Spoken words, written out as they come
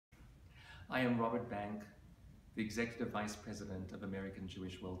I am Robert Bank, the Executive Vice President of American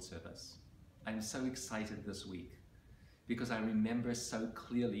Jewish World Service. I am so excited this week because I remember so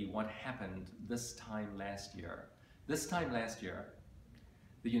clearly what happened this time last year. This time last year,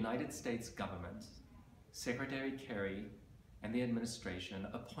 the United States government, Secretary Kerry and the administration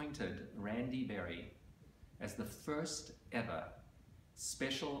appointed Randy Berry as the first ever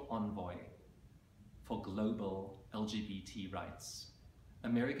special envoy for global LGBT rights.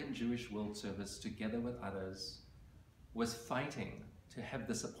 American Jewish World Service, together with others, was fighting to have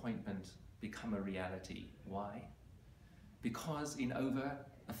this appointment become a reality. Why? Because in over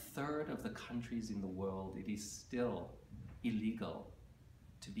a third of the countries in the world, it is still illegal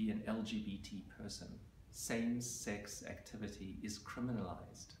to be an LGBT person. Same-sex activity is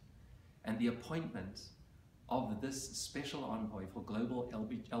criminalized. And the appointment of this special envoy for global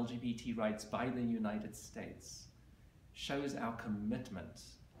LGBT rights by the United States shows our commitment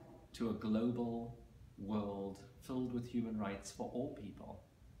to a global world filled with human rights for all people,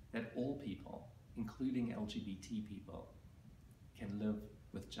 that all people, including LGBT people, can live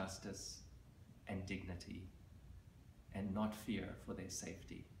with justice and dignity and not fear for their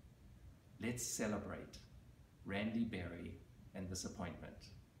safety. Let's celebrate Randy Berry and this appointment.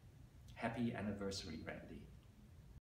 Happy anniversary, Randy.